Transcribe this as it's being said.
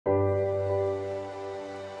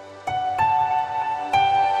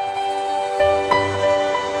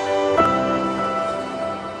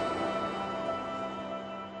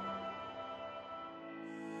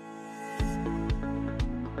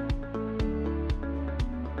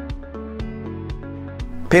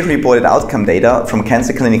Patient-reported outcome data from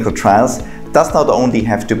cancer clinical trials does not only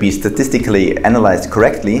have to be statistically analyzed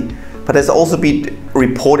correctly, but has also been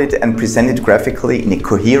reported and presented graphically in a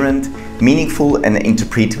coherent, meaningful and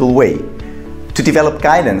interpretable way. To develop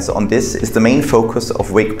guidance on this is the main focus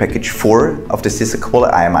of Work Package 4 of the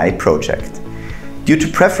SISAQOL-IMI Project. Due to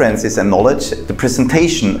preferences and knowledge, the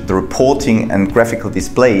presentation, the reporting and graphical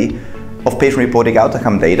display of patient-reported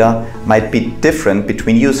outcome data might be different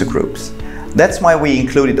between user groups. That's why we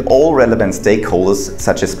included all relevant stakeholders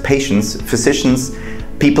such as patients, physicians,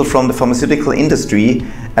 people from the pharmaceutical industry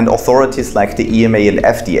and authorities like the EMA and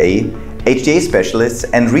FDA, HTA specialists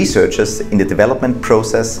and researchers in the development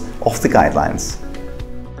process of the guidelines.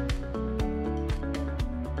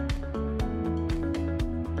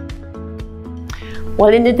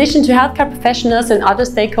 Well, in addition to healthcare professionals and other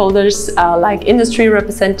stakeholders like industry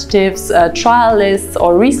representatives, trialists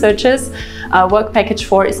or researchers, Work Package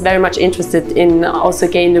 4 is very much interested in also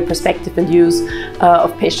gaining the perspective and views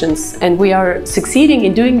of patients. And we are succeeding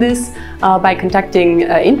in doing this by conducting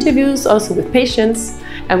interviews also with patients.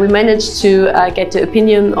 And we managed to get the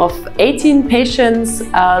opinion of 18 patients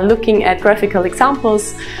looking at graphical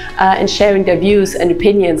examples and sharing their views and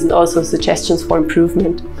opinions and also suggestions for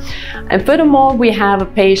improvement. And furthermore, we have a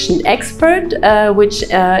patient expert which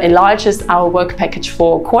enlarges our Work Package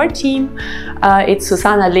 4 core team. It's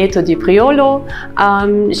Susana Leto Di Priolo.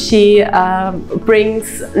 She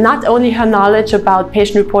brings not only her knowledge about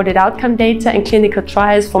patient-reported outcome data and clinical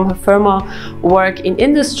trials from her former work in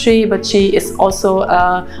industry, but she is also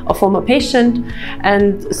a former patient,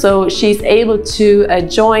 and so she's able to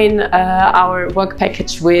join our work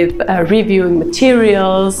package with reviewing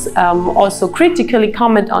materials, also critically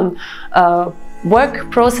comment on work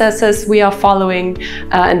processes we are following,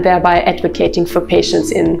 and thereby advocating for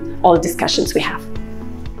patients in all discussions we have.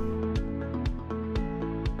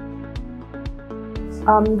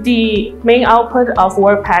 The main output of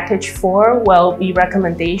Work Package 4 will be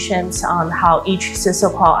recommendations on how each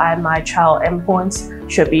SISAQOL-IMI trial endpoints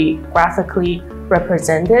should be graphically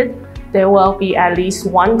represented. There will be at least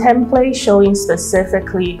one template showing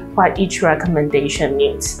specifically what each recommendation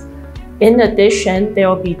means. In addition, there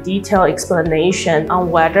will be detailed explanation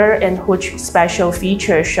on whether and which special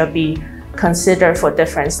features should be considered for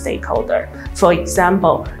different stakeholders. For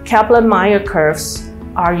example, Kaplan-Meier curves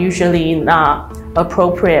are usually not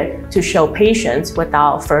appropriate to show patients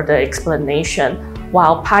without further explanation,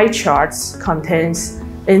 while pie charts contains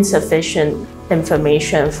insufficient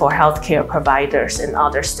information for healthcare providers and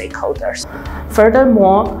other stakeholders.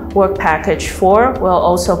 Furthermore, Work Package 4 will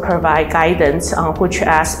also provide guidance on which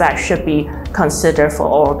aspects should be considered for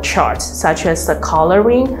all charts, such as the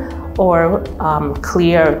coloring or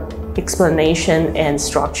clear explanation and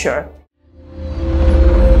structure.